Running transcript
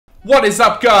What is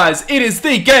up, guys? It is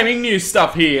the Gaming News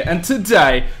Stuff here, and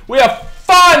today we are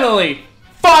finally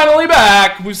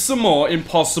back with some more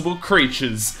impossible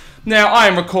creatures. Now, I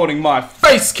am recording my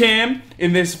face cam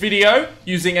in this video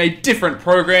using a different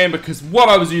program because what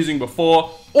I was using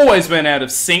before always went out of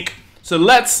sync. So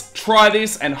let's try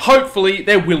this, and hopefully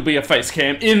there will be a face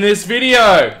cam in this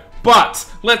video.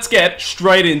 But let's get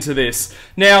straight into this.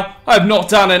 Now, I've not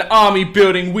done an army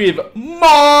building with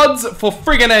mods for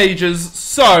friggin' ages,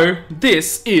 so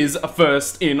this is a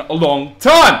first in a long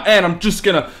time. And I'm just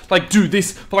gonna do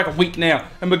this for like a week now,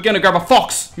 and we're gonna grab a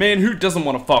fox. Man, who doesn't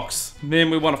want a fox? Man,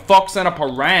 we want a fox and a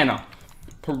piranha.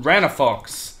 Piranha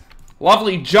fox.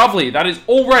 Lovely jubbly. That is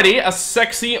already a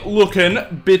sexy looking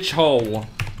bitch hole.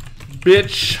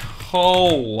 Bitch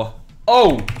hole.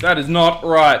 Oh, that is not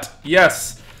right.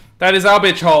 Yes. That is our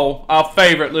bitch hole, our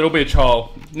favorite little bitch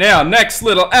hole. Now, next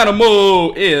little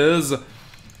animal is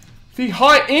the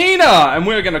hyena, and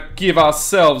we're gonna give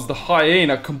ourselves the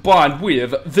hyena combined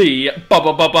with the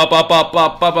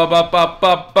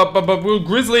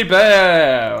grizzly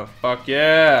bear. Fuck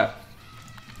yeah.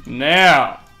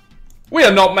 Now, we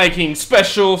are not making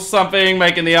special something,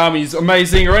 making the armies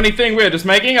amazing or anything. We're just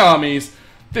making armies.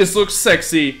 This looks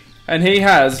sexy, and he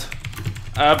has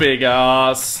a big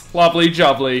ass. Lovely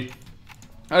jubbly.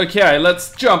 Okay,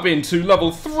 let's jump into level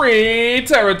 3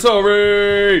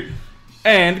 territory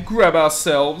and grab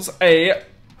ourselves a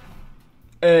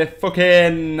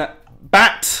fucking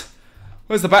bat.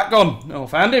 Where's the bat gone? Oh,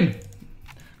 found him.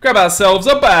 Grab ourselves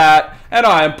a bat, and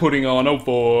I am putting on a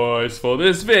voice for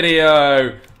this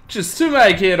video just to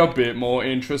make it a bit more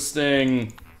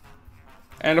interesting.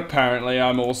 And apparently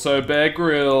I'm also Bear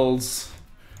Grylls.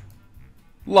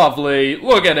 Lovely.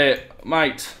 Look at it,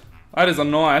 mate. That is a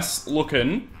nice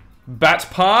looking bat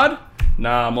pod.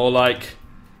 Nah, more like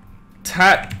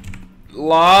Tatlard.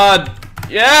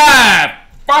 Yeah!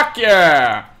 Fuck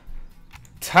yeah!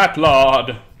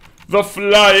 Tatlard. The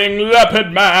flying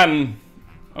leopard man.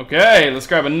 Okay, let's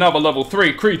grab another level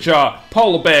 3 creature.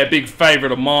 Polar bear, big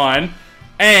favorite of mine.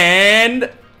 And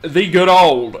the good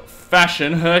old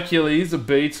fashioned Hercules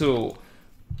beetle.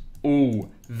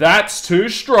 Ooh, that's too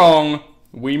strong.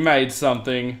 We made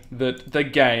something that the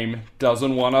game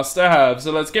doesn't want us to have.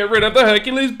 So let's get rid of the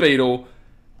Hercules beetle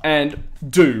and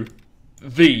do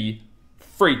the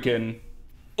freaking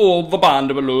the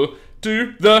bandabaloo.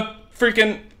 Do the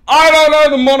freaking I don't know,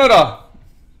 the monitor.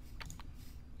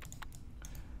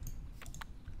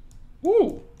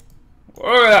 Ooh. Look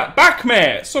at that back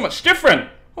mare. So much different.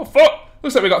 Oh fuck.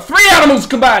 Looks like we got 3 animals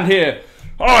combined here.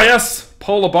 Oh yes.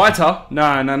 Polar biter.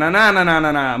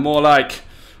 Nah. More like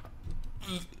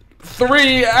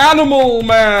 3 animal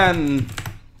man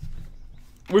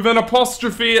with an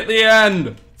apostrophe at the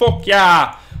end. Fuck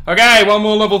yeah. Okay, one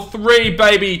more level 3,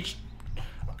 baby.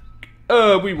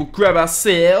 We will grab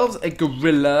ourselves a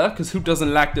gorilla, because who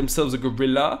doesn't like themselves a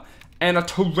gorilla? And a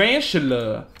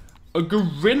tarantula. A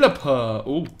gorilla purr.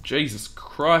 Oh, Jesus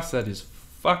Christ, that is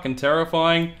fucking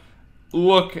terrifying.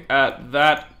 Look at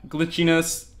that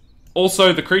glitchiness.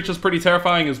 Also, the creature's pretty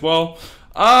terrifying as well.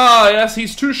 Ah, yes,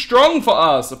 he's too strong for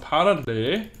us,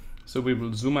 apparently. So we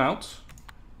will zoom out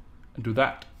and do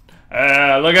that.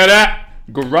 Look at that.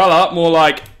 Gorilla, more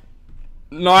like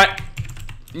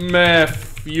nightmare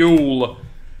fuel.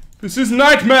 This is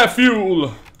nightmare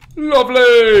fuel.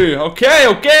 Lovely.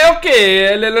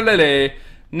 Okay. Lily.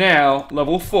 Now,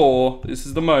 level 4. This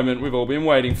is the moment we've all been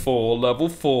waiting for. Level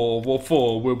 4.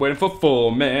 We're waiting for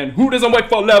 4, man. Who doesn't wait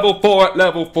for level 4? At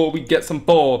level 4, we get some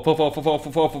 4. 4.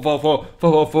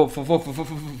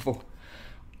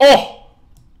 Oh!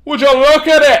 Would you look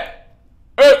at it?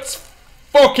 It's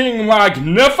fucking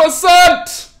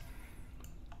magnificent!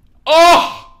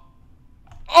 Oh!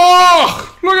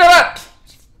 Look at that!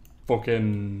 It's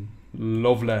fucking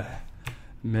lovely.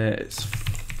 Man, it's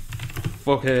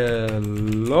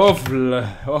fucking lovely.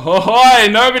 Oh,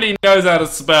 nobody knows how to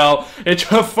spell. It's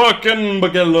a fucking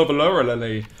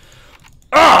lovely.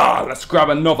 Let's grab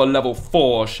another level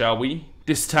 4, shall we?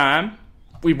 This time,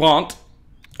 we want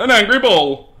an angry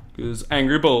bull, because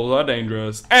angry bulls are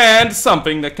dangerous. And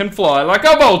something that can fly like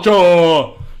a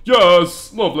vulture.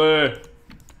 Yes, lovely.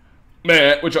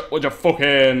 Man, would you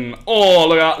fucking... Oh,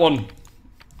 look at that one.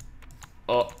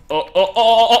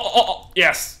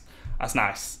 Yes, that's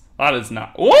nice. That is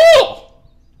not. Whoa!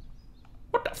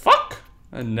 What the fuck?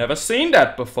 I've never seen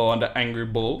that before under Angry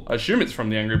Bull. I assume it's from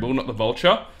the Angry Bull, not the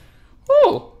Vulture.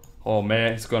 Oh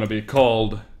man, it's gonna be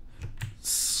called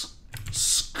Skull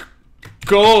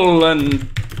and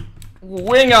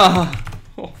Winger.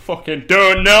 Oh, fucking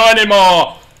don't know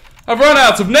anymore. I've run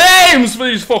out of names for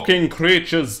these fucking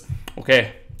creatures.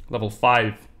 Okay, level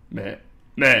 5. Meh.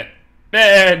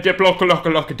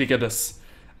 Diplocalocalocadigadus.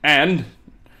 And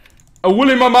a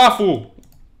woolly mamafu.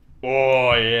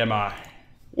 Oh yeah, my.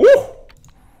 Woo!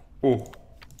 Ooh.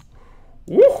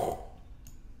 Woo!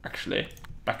 Actually,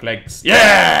 back legs.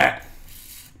 Yeah!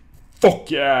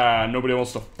 Fuck yeah! Nobody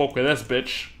wants to fuck with this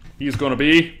bitch. He's gonna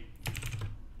be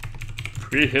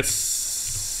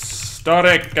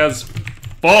prehistoric as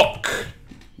fuck.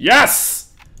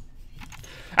 Yes!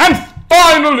 And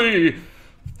finally,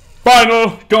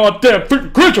 final goddamn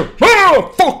freaking creature.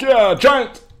 Oh, fuck yeah,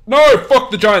 giant. No,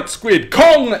 fuck the giant squid.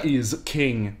 Kong is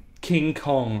king. King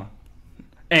Kong.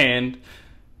 And,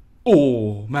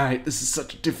 oh, mate, this is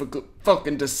such a difficult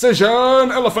fucking decision.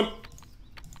 Elephant.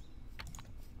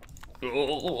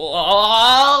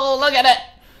 Oh, look at it.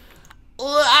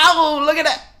 Oh, look at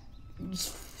it. It's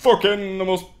fucking the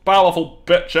most powerful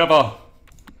bitch ever.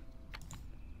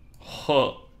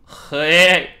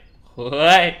 Hey,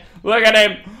 look at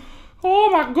him.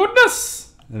 Oh my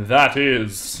goodness. That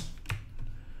is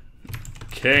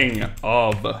King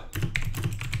of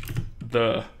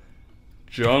the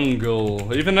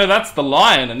Jungle. Even though that's the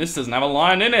lion and this doesn't have a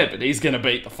lion in it, but he's gonna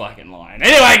beat the fucking lion.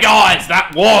 Anyway, guys,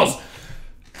 that was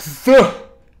the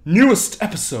newest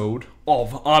episode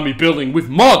of Army Building with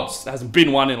Mods. There hasn't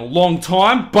been one in a long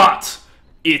time, but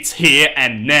it's here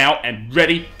and now and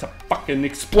ready to fucking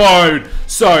explode.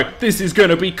 So this is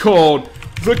gonna be called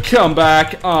the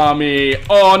Comeback Army.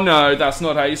 Oh no, that's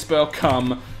not how you spell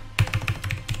come.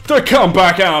 The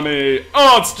Comeback Army.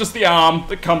 Oh, it's just the arm.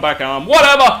 The comeback arm.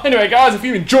 Whatever. Anyway, guys, if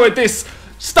you enjoyed this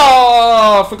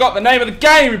forgot the name of the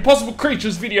game, Impossible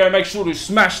Creatures video, make sure to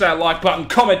smash that like button,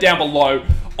 comment down below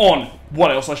on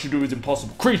what else I should do with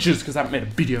Impossible Creatures, because I haven't made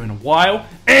a video in a while,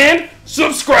 and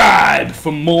subscribe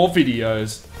for more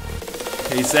videos.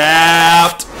 Peace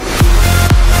out.